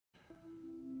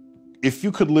If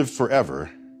you could live forever,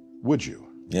 would you?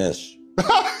 Yes.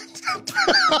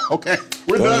 Okay,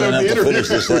 we're Don't done even with have the to interview. finish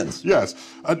the sentence. Yes.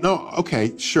 No,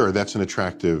 okay, sure, that's an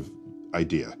attractive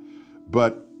idea.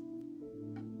 But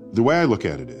the way I look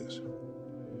at it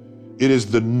is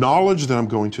the knowledge that I'm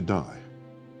going to die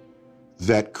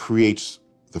that creates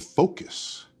the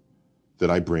focus that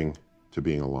I bring to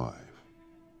being alive.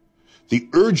 The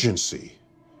urgency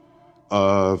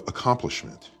of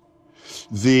accomplishment.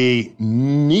 The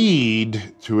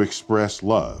need to express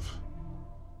love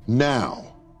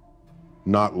now,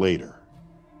 not later.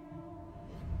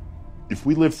 If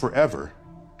we live forever,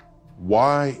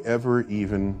 why ever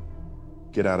even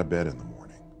get out of bed in the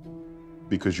morning?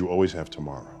 Because you always have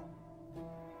tomorrow.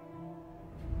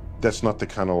 That's not the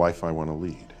kind of life I want to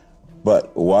lead.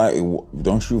 But why,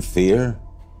 don't you fear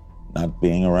not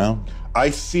being around?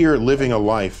 I fear living a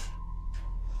life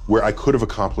where I could have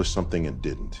accomplished something and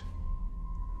didn't.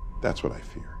 That's what I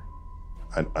fear.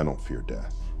 I don't fear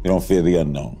death. You don't fear the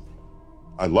unknown?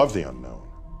 I love the unknown.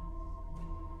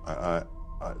 I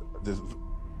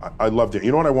love the,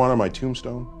 you know what I want on my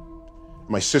tombstone?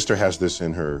 My sister has this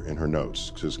in her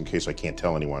notes, because in case I can't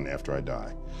tell anyone after I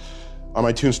die. On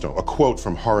my tombstone, a quote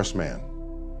from Horace Mann,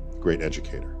 great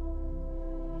educator.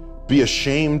 Be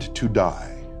ashamed to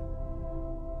die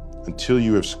until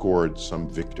you have scored some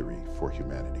victory for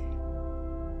humanity.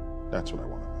 That's what I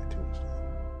want to